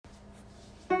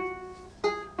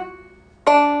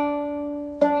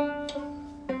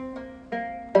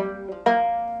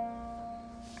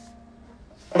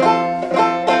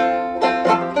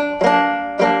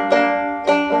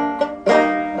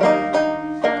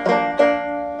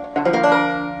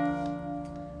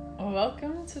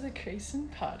Grayson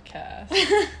podcast.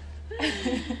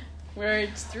 Where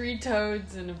it's 3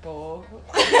 toads in a bowl.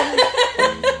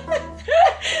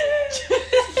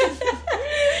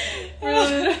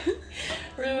 We're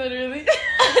literally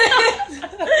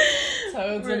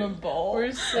Toads in a bowl.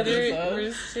 We're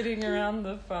sitting around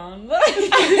the phone.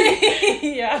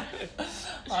 Yeah.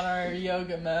 On our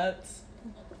yoga mats.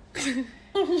 In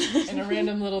a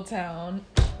random little town.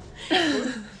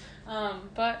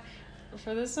 But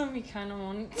for this one, we kind of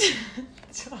wanted to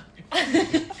talk.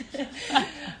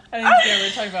 We're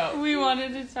talking about. We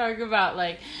wanted to talk about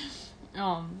like,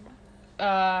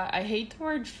 I hate the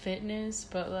word fitness,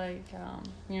 but like,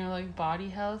 like body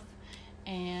health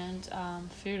and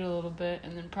food a little bit,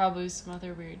 and then probably some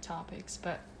other weird topics.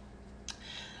 But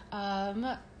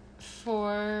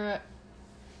for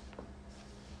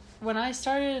when I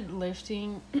started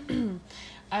lifting,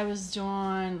 I was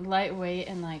doing lightweight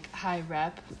and like high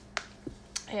rep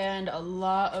and a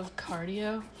lot of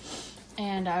cardio,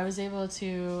 and I was able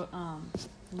to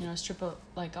strip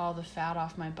like all the fat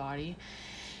off my body,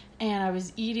 and I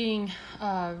was eating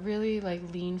really like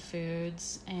lean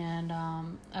foods, and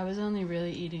I was only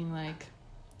really eating like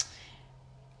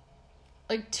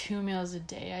 2 meals a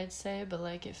day, I'd say, but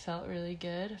like it felt really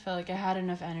good. I felt like I had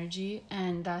enough energy,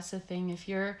 and that's the thing, if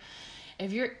you're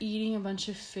eating a bunch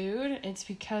of food, it's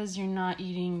because you're not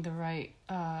eating the right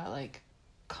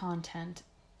content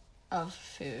of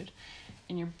food,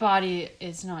 and your body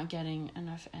is not getting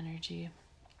enough energy.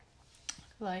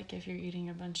 Like if you're eating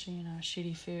a bunch of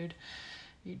shitty food,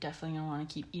 you're definitely gonna want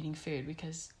to keep eating food,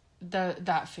 because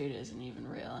that food isn't even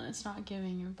real, and it's not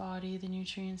giving your body the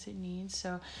nutrients it needs.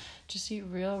 So just eat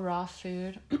real raw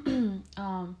food.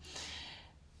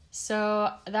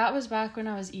 So that was back when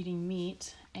I was eating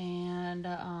meat, and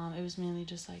it was mainly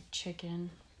just like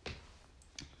chicken.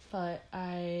 But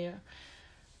I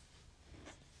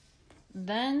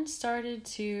then started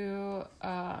to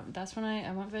that's when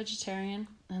I went vegetarian,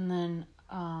 and then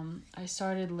I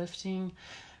started lifting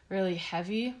really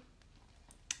heavy,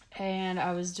 and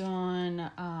I was doing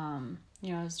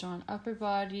upper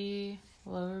body,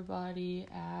 lower body,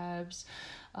 abs,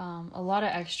 a lot of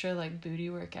extra like booty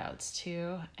workouts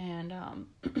too, and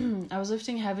I was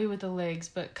lifting heavy with the legs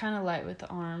but kind of light with the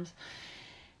arms,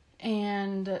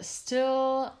 and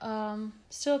still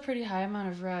a pretty high amount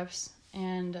of reps,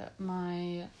 and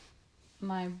my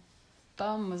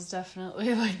bum was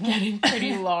definitely like getting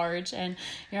pretty large, and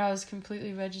I was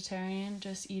completely vegetarian,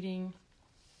 just eating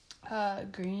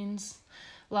greens,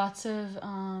 lots of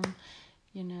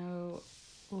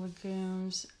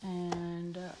legumes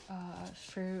and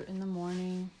fruit in the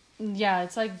morning. Yeah,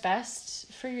 it's like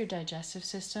best for your digestive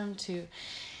system to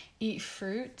eat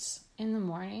fruits in the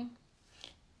morning,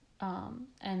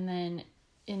 and then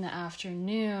in the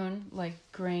afternoon like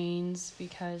grains,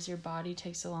 because your body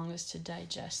takes the longest to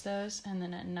digest those, and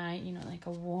then at night like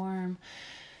a warm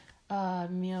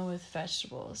meal with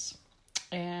vegetables,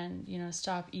 and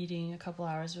stop eating a couple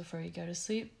hours before you go to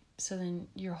sleep, so then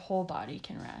your whole body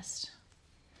can rest.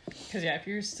 Because if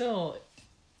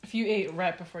you ate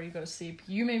right before you go to sleep,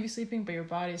 you may be sleeping, but your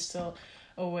body's still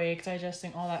awake,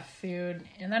 digesting all that food,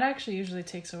 and that actually usually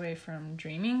takes away from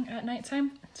dreaming at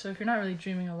nighttime. So if you're not really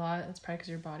dreaming a lot, that's probably because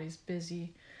your body's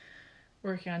busy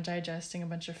working on digesting a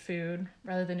bunch of food,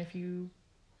 rather than if you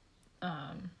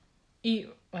eat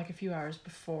like a few hours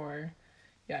before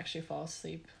you actually fall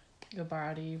asleep, your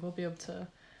body will be able to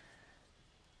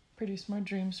produce more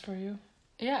dreams for you.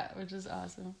 Yeah, which is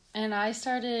awesome. And I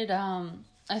started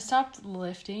I stopped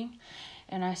lifting,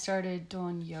 and I started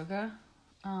doing yoga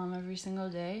every single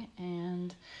day,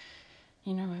 and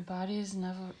my body has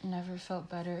never felt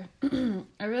better.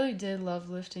 I really did love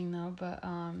lifting though, but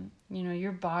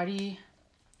your body,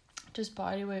 just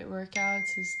body weight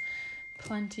workouts is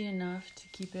plenty enough to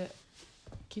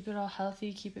keep it all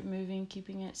healthy, keep it moving,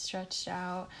 keeping it stretched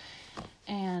out,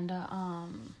 and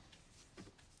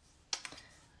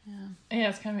yeah,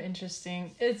 it's kind of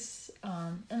interesting. It's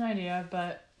an idea,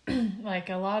 but like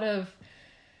a lot of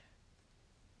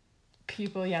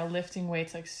people, lifting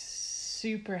weights like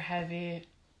super heavy.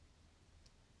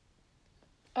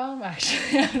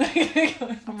 Actually, I'm not gonna go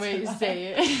into Wait, that.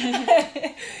 say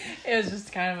it. It was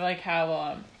just kind of like how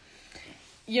a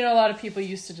lot of people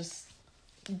used to just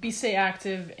stay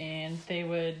active, and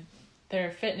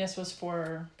their fitness was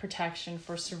for protection,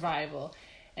 for survival,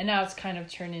 and now it's kind of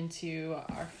turned into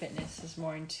our fitness is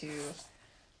more into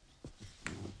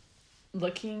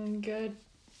looking good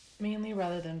mainly,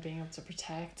 rather than being able to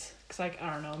protect. Because like,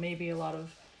 I don't know, maybe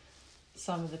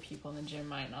some of the people in the gym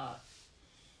might not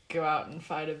go out and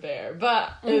fight a bear,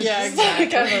 but it's exactly.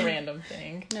 Kind of a random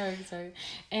thing. No, exactly.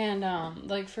 And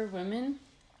like for women,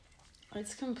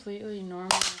 It's completely normal.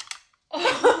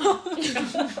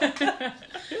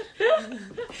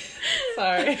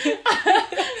 Sorry.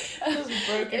 Just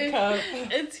broke a cup.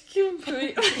 It's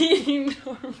completely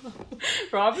normal.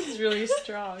 Robin's really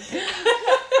strong.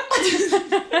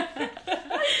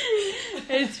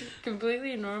 It's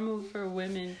completely normal for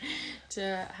women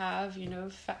to have,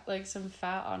 fat, like some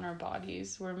fat on our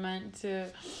bodies. We're meant to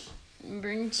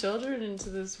bring children into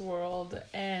this world,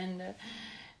 and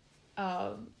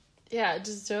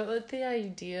just don't let the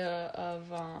idea of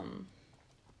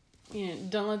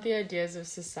don't let the ideas of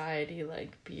society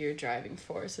like be your driving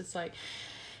force. It's like,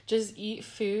 just eat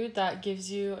food that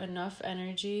gives you enough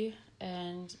energy,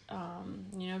 and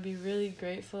be really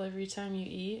grateful every time you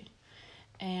eat.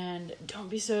 And don't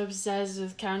be so obsessed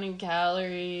with counting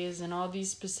calories and all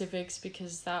these specifics,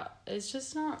 because that is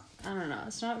just not, I don't know,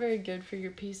 it's not very good for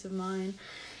your peace of mind.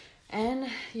 And,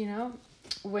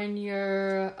 when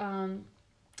you're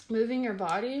moving your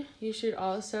body, you should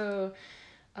also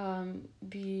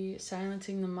be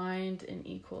silencing the mind in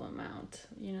equal amount.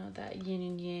 That yin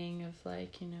and yang of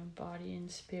body and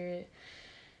spirit.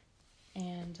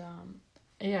 And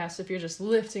so if you're just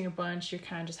lifting a bunch, you're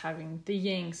kind of just having the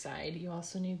yang side. You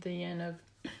also need the yin of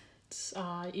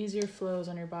easier flows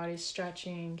on your body,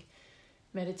 stretching,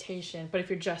 meditation. But if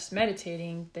you're just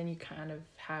meditating, then you kind of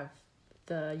have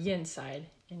the yin side,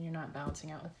 and you're not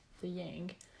balancing out with the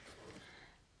yang.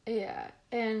 Yeah,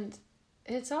 and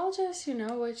it's all just,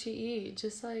 what you eat.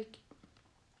 Just,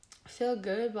 feel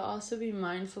good, but also be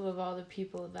mindful of all the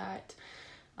people that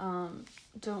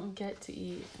don't get to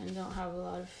eat and don't have a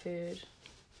lot of food.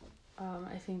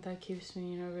 I think that keeps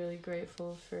me, really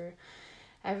grateful for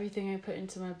everything I put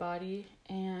into my body.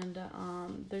 And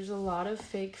there's a lot of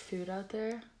fake food out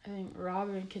there. I think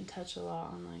Robin can touch a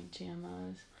lot on,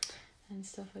 GMOs and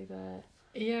stuff like that.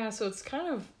 Yeah, so it's kind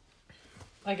of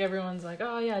like everyone's like,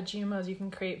 oh, yeah, GMOs, you can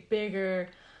create bigger,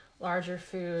 larger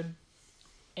food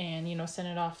and, send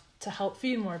it off to help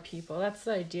feed more people. That's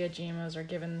the idea GMOs are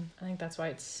given. I think that's why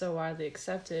it's so widely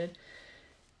accepted.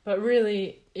 But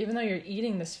really, even though you're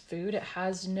eating this food, it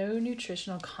has no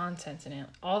nutritional content in it.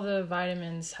 All the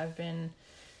vitamins have been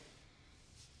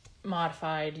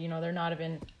modified. They're not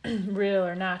even real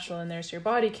or natural in there. So your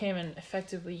body came and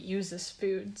effectively used this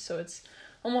food. So it's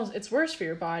worse for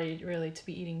your body, really, to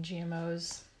be eating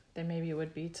GMOs than maybe it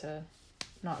would be to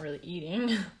not really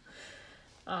eating.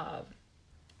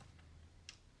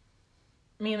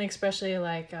 Mainly, especially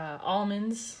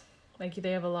almonds.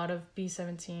 They have a lot of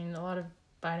B17, a lot of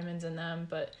vitamins in them,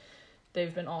 but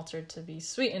they've been altered to be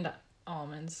sweetened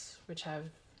almonds, which have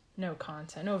no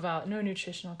content, no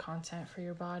nutritional content for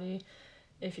your body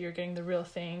if you're getting the real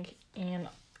thing. And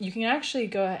you can actually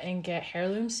go ahead and get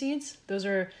heirloom seeds. Those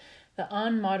are the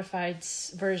unmodified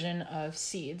version of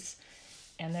seeds,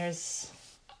 and there's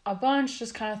a bunch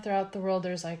just kind of throughout the world.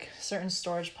 There's certain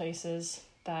storage places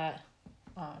that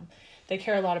they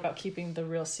care a lot about keeping the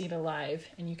real seed alive,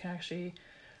 and you can actually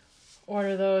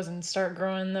order those and start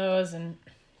growing those and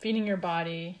feeding your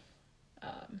body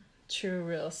true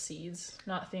real seeds,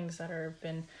 not things that have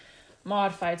been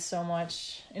modified so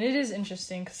much. And it is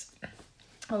interesting because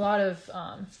a lot of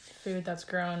food that's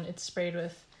grown, it's sprayed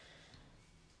with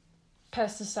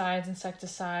pesticides,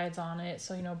 insecticides on it,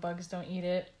 so bugs don't eat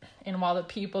it. And while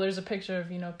there's a picture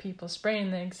of people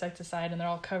spraying the insecticide, and they're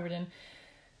all covered in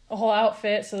a whole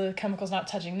outfit, so the chemical's not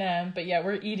touching them, but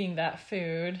we're eating that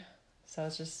food. So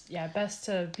it's just, best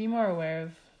to be more aware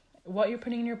of what you're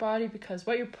putting in your body, because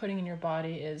what you're putting in your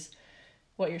body is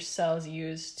what your cells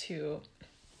use to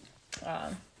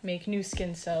make new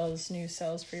skin cells, new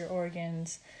cells for your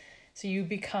organs. So you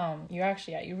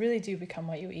really do become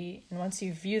what you eat. And once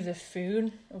you view the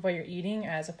food of what you're eating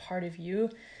as a part of you,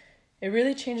 it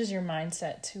really changes your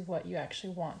mindset to what you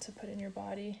actually want to put in your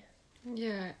body.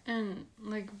 Yeah, and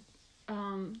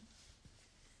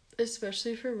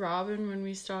especially for Robin, when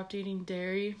we stopped eating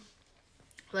dairy,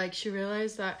 she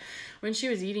realized that when she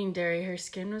was eating dairy, her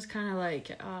skin was kind of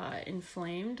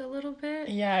inflamed a little bit.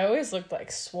 Yeah, I always looked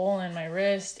swollen, my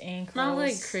wrist, ankles.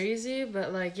 Not crazy,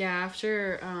 but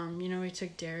after we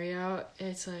took dairy out,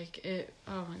 it's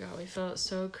oh my god, we felt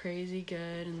so crazy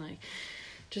good, and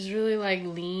just really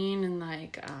lean, and I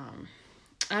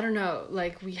don't know,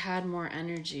 we had more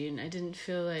energy, and I didn't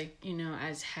feel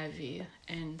as heavy.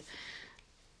 And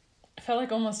I felt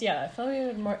I felt we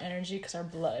had more energy because our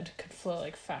blood could flow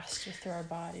faster through our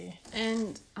body.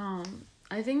 And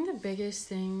I think the biggest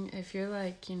thing, if you're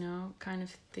kind of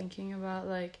thinking about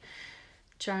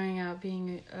trying out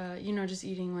being just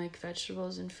eating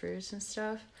vegetables and fruits and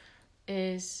stuff,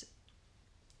 is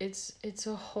it's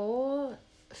a whole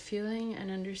feeling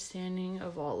and understanding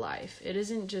of all life. It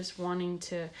isn't just wanting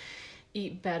to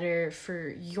eat better for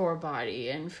your body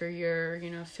and for your,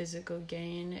 physical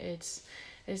gain. It's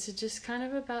just kind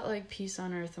of about like peace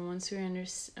on earth. And once we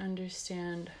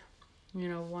understand,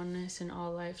 oneness in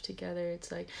all life together,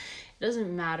 it's like, it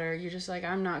doesn't matter. You're just like,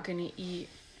 I'm not going to eat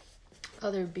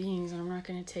other beings, and I'm not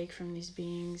going to take from these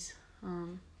beings.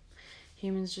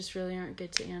 Humans just really aren't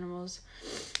good to animals.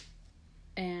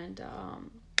 And,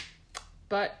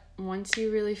 but once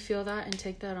you really feel that and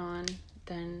take that on,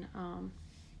 then,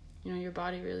 your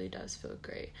body really does feel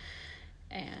great.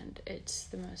 And it's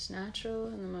the most natural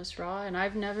and the most raw. And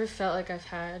I've never felt like I've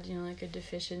had, like a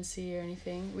deficiency or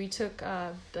anything. We took,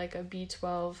 like a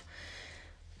B12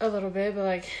 a little bit, but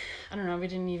like, I don't know, we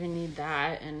didn't even need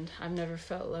that. And I've never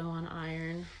felt low on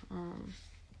iron.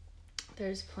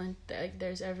 There's plenty, like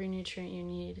there's every nutrient you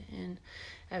need in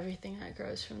everything that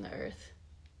grows from the earth.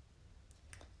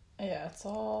 Yeah, it's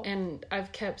all. And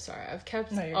I've kept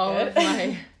No, all good. of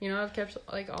my, I've kept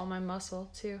like all my muscle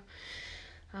too.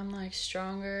 I'm like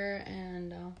stronger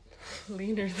and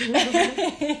leaner than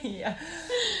ever. Yeah.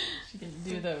 She can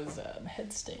do those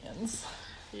headstands.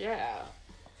 Yeah.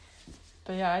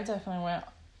 But yeah, I definitely went,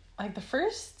 like the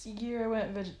first year I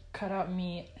went cut out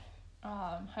meat,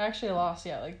 I actually lost,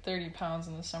 like 30 pounds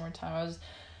in the summertime.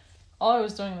 All I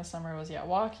was doing in the summer was,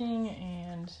 walking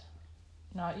and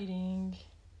not eating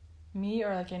meat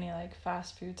or like any like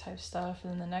fast food type stuff.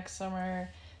 And then the next summer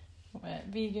went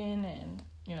vegan and,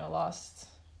 lost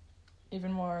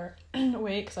even more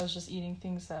weight because I was just eating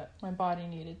things that my body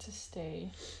needed to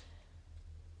stay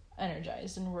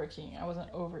energized and working. I wasn't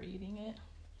overeating it.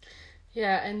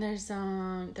 Yeah, and there's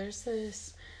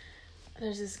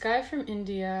this guy from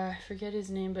India, I forget his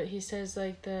name, but he says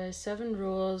like the 7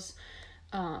 rules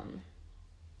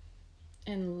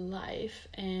in life,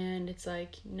 and it's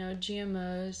like no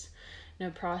GMOs, no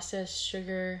processed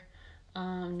sugar,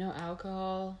 no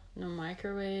alcohol, no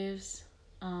microwaves,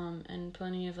 and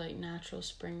plenty of like natural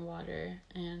spring water.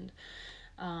 And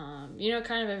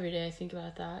kind of every day I think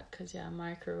about that because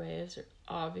microwaves are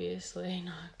obviously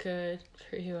not good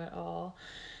for you at all.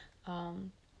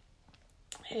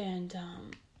 And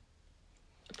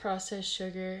processed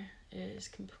sugar is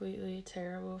completely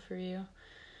terrible for you.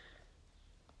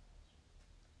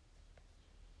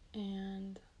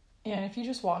 And if you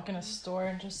just walk in a store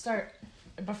and just start,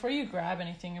 before you grab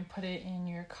anything and put it in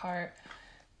your cart,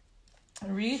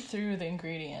 read through the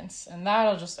ingredients, and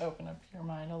that'll just open up your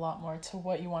mind a lot more to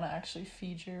what you want to actually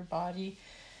feed your body.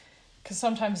 Because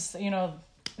sometimes, the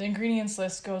ingredients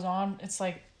list goes on, it's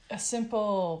like a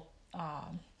simple,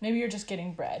 maybe you're just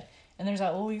getting bread, and there's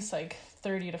at least like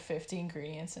 30 to 50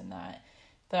 ingredients in that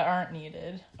aren't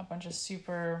needed. A bunch of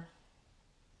super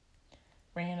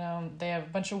random, they have a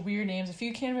bunch of weird names. If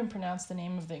you can't even pronounce the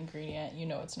name of the ingredient,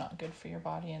 it's not good for your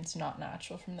body and it's not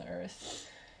natural from the earth.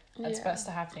 It's best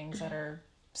to have things that are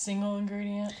single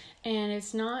ingredient. And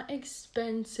it's not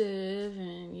expensive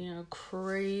and,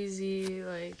 crazy,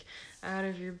 like, out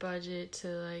of your budget to,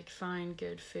 like, find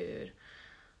good food.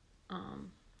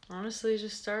 Honestly,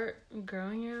 just start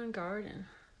growing your own garden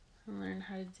and learn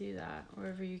how to do that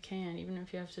wherever you can, even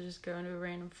if you have to just go into a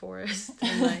random forest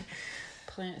and, like,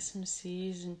 plant some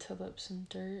seeds and till up some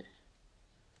dirt.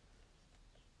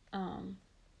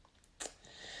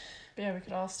 Yeah, we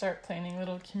could all start planting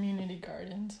little community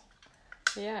gardens.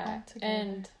 Yeah,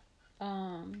 and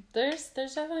there's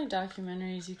definitely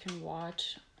documentaries you can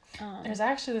watch. There's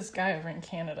actually this guy over in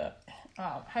Canada.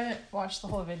 I haven't watched the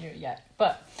whole video yet,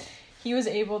 but he was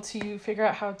able to figure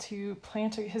out how to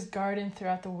plant his garden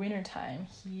throughout the wintertime.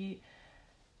 He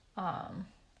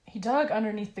dug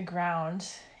underneath the ground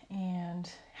and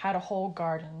had a whole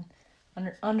garden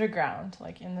underground,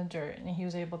 like in the dirt, and he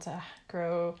was able to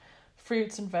grow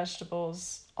fruits and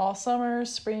vegetables all summer,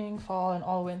 spring, fall, and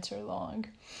all winter long.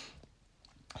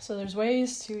 So there's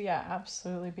ways to,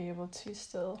 absolutely be able to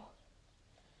still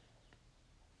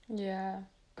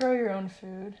grow your own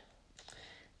food.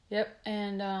 Yep,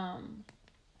 and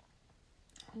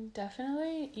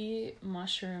definitely eat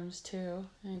mushrooms too.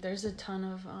 There's a ton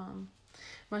of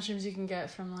mushrooms you can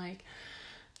get from like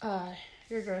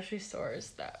your grocery stores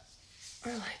that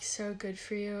are like so good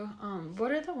for you.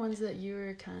 What are the ones that you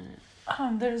were kind of...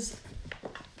 There's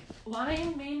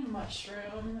lion mane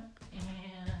mushroom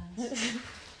and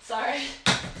sorry,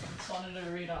 just wanted to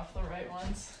read off the right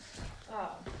ones.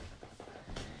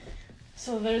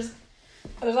 So there's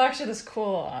actually this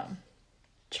cool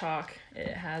chalk.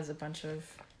 It has a bunch of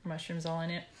mushrooms all in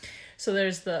it. So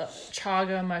there's the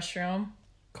chaga mushroom,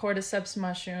 cordyceps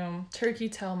mushroom, turkey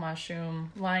tail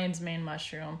mushroom, lion's mane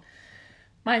mushroom,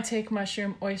 maitake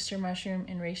mushroom, oyster mushroom,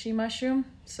 and reishi mushroom.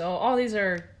 So all these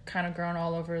are kind of grown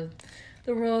all over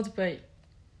the world, but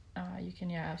You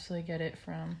can absolutely get it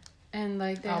from. And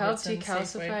like they Albertsons, help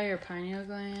Safeway. decalcify your pineal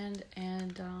gland,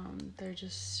 and they're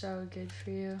just so good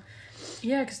for you.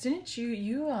 Yeah, because didn't you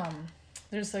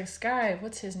there's like this guy,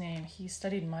 what's his name? He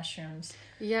studied mushrooms.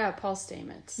 Yeah, Paul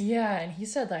Stamets. Yeah, and he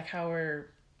said like how we're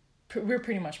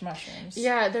pretty much mushrooms.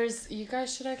 Yeah, you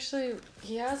guys should actually,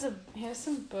 he has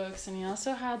some books, and he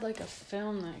also had like a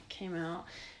film that came out,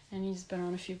 and he's been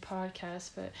on a few podcasts,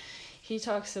 but he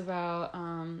talks about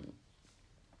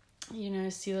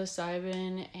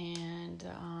psilocybin and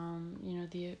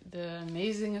the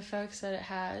amazing effects that it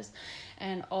has,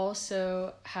 and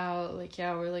also how like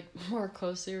we're like more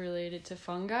closely related to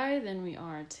fungi than we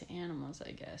are to animals,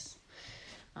 I guess.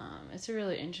 It's a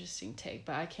really interesting take,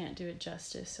 but I can't do it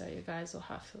justice, so you guys will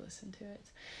have to listen to it.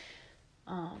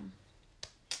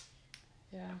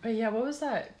 Yeah. But yeah, what was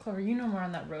that, Clover? You know more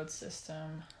on that road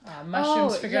system.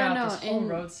 Mushrooms out this whole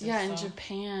road system. Yeah, in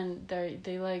Japan,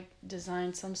 they like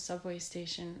designed some subway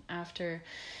station after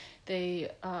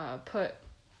they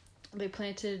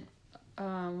planted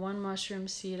one mushroom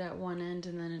seed at one end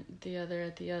and then the other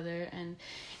at the other, and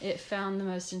it found the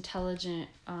most intelligent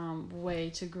way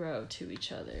to grow to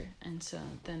each other, and so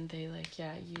then they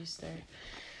used their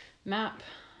map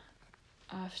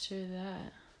after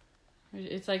that.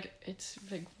 It's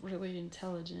really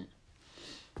intelligent.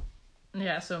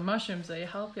 Yeah, so mushrooms, they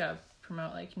help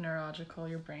promote like neurological,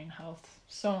 your brain health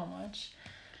so much.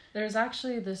 There's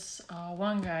actually this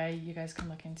one guy you guys can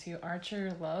look into,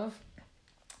 Archer Love.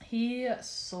 He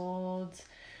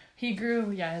grew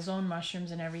his own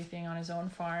mushrooms and everything on his own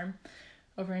farm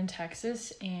over in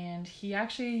Texas, and he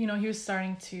actually, he was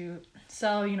starting to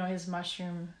sell, his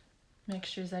mushroom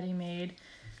mixtures that he made,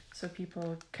 so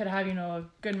people could have, a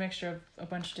good mixture of a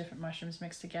bunch of different mushrooms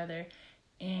mixed together.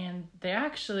 And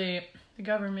the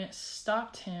government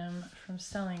stopped him from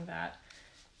selling that,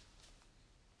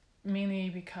 mainly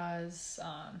because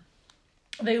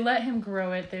they let him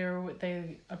grow it.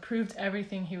 They approved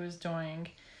everything he was doing,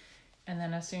 and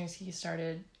then as soon as he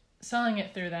started selling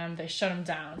it through them, they shut him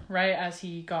down right as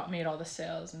he made all the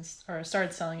sales or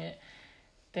started selling it.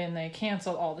 Then they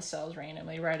canceled all the sales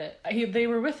randomly they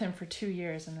were with him for 2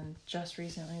 years, and then just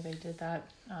recently they did that,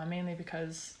 mainly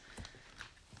because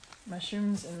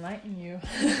mushrooms enlighten you.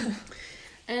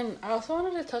 And I also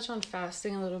wanted to touch on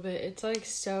fasting a little bit. It's like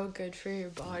so good for your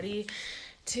body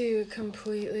to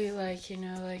completely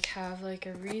have like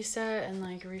a reset and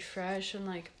like refresh and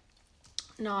like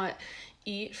not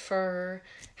eat for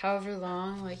however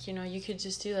long. You could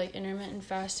just do like intermittent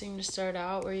fasting to start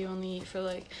out, where you only eat for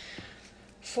like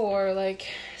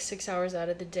 6 hours out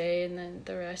of the day, and then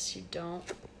the rest you don't,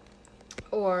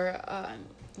 or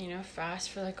fast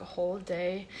for like a whole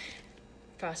day,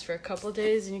 fast for a couple of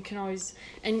days, and you can always,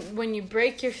 and when you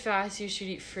break your fast, you should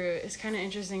eat fruit. It's kind of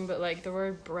interesting, but like the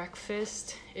word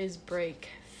breakfast is break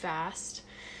fast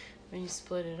when you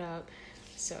split it up.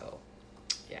 So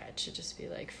yeah, it should just be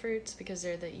like fruits because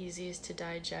they're the easiest to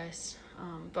digest.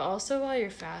 But also while you're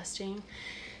fasting,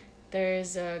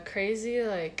 there's a crazy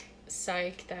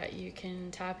psych that you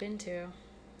can tap into.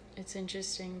 It's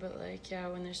interesting, but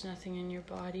when there's nothing in your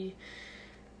body,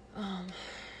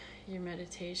 your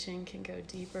meditation can go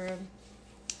deeper.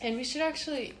 And we should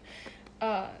actually,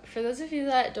 for those of you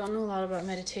that don't know a lot about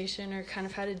meditation or kind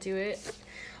of how to do it,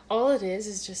 all it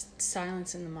is just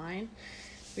silence in the mind.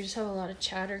 We just have a lot of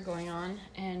chatter going on,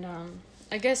 and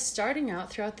I guess starting out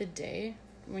throughout the day,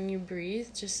 when you breathe,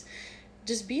 just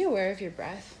be aware of your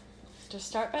breath. Just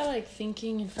start by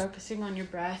thinking and focusing on your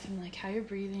breath and how you're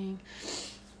breathing,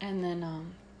 and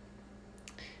then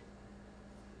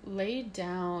lay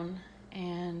down,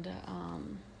 and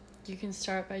you can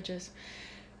start by just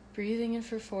breathing in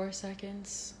for 4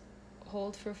 seconds,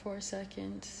 hold for 4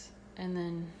 seconds, and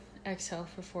then exhale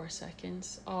for 4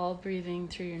 seconds, all breathing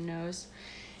through your nose.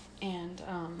 And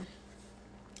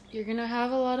you're gonna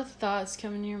have a lot of thoughts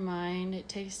come in your mind. It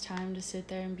takes time to sit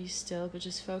there and be still, but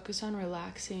just focus on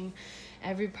relaxing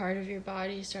every part of your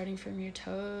body, starting from your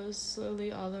toes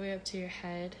slowly all the way up to your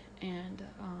head. And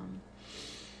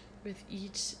with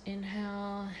each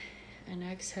inhale and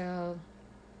exhale,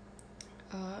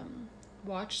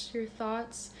 watch your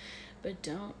thoughts, but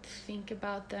don't think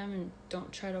about them, and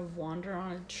don't try to wander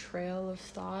on a trail of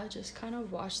thought. Just kind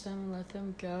of watch them and let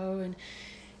them go. And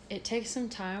it takes some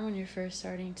time when you're first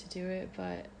starting to do it,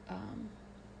 but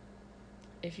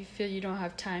if you feel you don't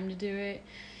have time to do it,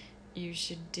 you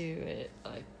should do it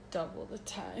double the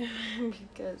time,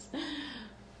 because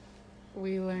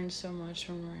we learn so much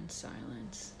when we're in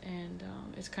silence. And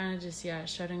it's kind of just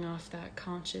shutting off that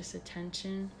conscious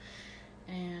attention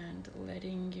and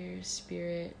letting your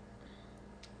spirit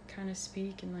kind of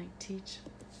speak and teach.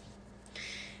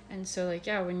 And so, like,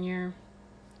 yeah, when you're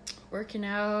working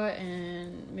out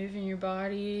and moving your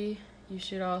body, you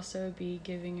should also be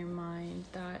giving your mind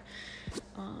that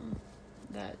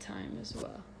time as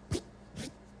well.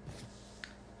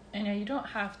 And yeah, you don't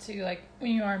have to, like,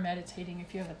 when you are meditating,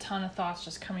 if you have a ton of thoughts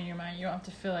just coming in your mind, you don't have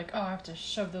to feel like, oh, I have to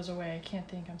shove those away. I can't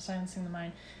think. I'm silencing the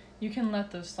mind. You can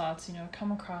let those thoughts,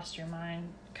 come across your mind.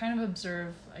 Kind of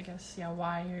observe, I guess,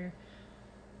 why you're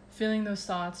feeling those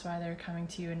thoughts, why they're coming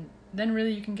to you. And then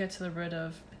really you can get to the root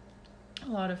of a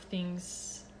lot of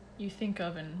things you think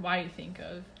of and why you think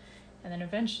of. And then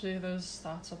eventually those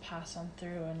thoughts will pass on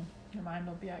through and your mind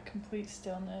will be at complete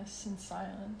stillness and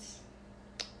silence.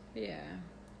 Yeah.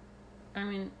 I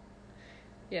mean,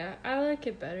 yeah, I like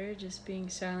it better just being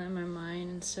silent in my mind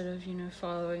instead of,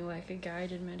 following like a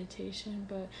guided meditation.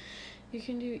 But you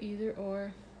can do either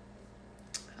or.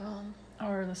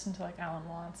 Or listen to like Alan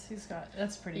Watts.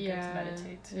 That's pretty good to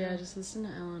meditate too. Yeah, just listen to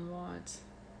Alan Watts.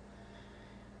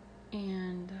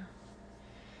 And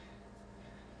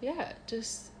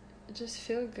just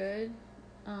feel good.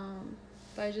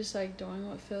 By just like doing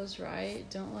what feels right.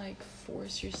 Don't like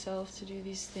force yourself to do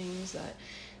these things that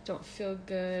don't feel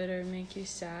good or make you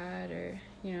sad, or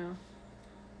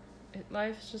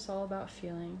life is just all about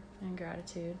feeling and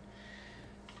gratitude.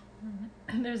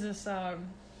 There's this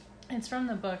it's from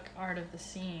the book Art of the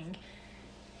Seeing,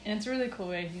 and it's a really cool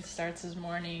way he starts his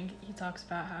morning. He talks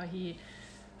about how he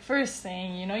first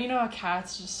thing, you know how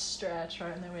cats just stretch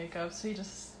right when they wake up, so he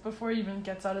just, before he even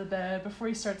gets out of bed, before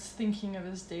he starts thinking of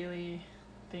his daily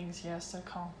things he has to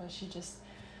accomplish, he just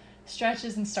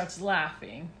stretches and starts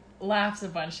laughs a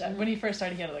bunch. When he first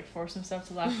started, he had to like force himself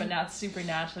to laugh, but now it's super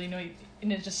natural,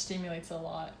 and it just stimulates a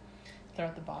lot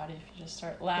throughout the body if you just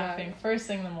start laughing first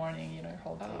thing in the morning. Your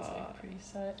whole day's like pretty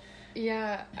set.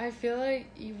 Yeah, I feel like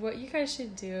what you guys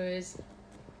should do is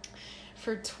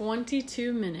for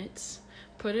 22 minutes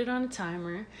put it on a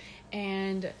timer,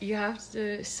 and you have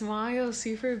to smile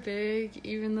super big,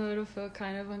 even though it'll feel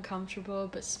kind of uncomfortable,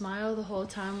 but smile the whole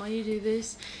time while you do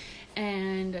this,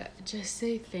 and just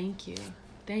say thank you,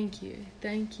 thank you,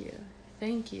 thank you,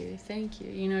 thank you, thank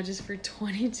you, just for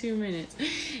 22 minutes,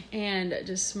 and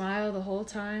just smile the whole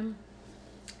time,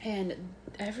 and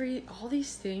all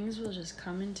these things will just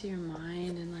come into your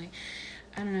mind, and like,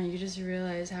 I don't know, you just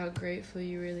realize how grateful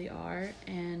you really are,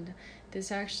 and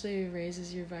this actually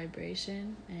raises your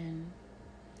vibration, and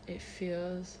it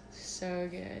feels so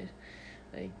good.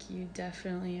 Like, you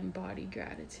definitely embody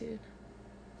gratitude.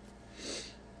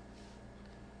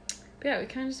 But yeah, we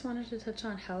kind of just wanted to touch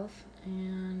on health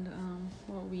and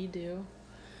what we do.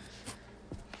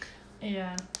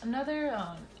 Yeah, another,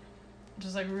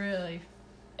 just like really,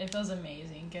 it feels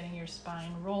amazing getting your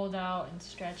spine rolled out and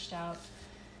stretched out.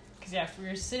 Because if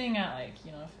you're sitting at like,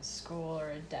 if it's school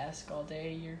or a desk all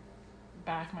day, your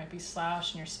back might be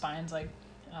slouched and your spine's like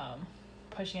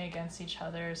pushing against each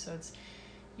other, so it's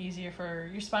easier for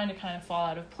your spine to kind of fall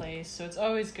out of place. So it's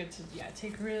always good to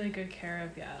take really good care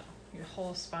of your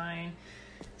whole spine.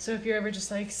 So if you're ever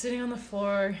just like sitting on the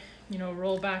floor,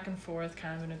 roll back and forth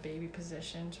kind of in a baby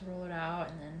position to roll it out,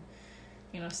 and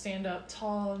then stand up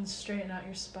tall and straighten out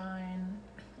your spine,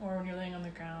 or when you're laying on the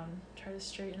ground, try to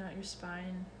straighten out your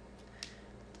spine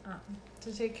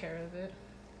to take care of it.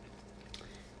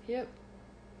 Yep.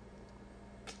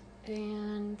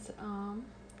 And I'm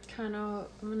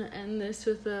gonna end this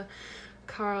with a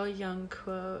Carl Jung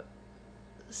quote.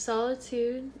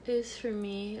 Solitude is for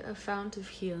me a fount of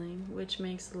healing, which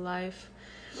makes life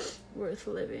worth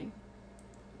living.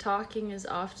 Talking is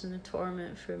often a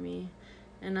torment for me,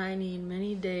 and I need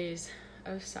many days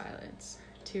of silence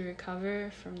to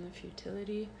recover from the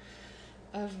futility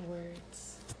of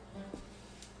words.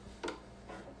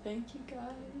 Thank you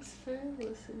guys for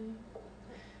listening.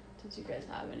 Did you guys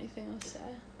have anything else to say?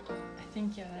 I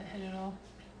think that hit it all.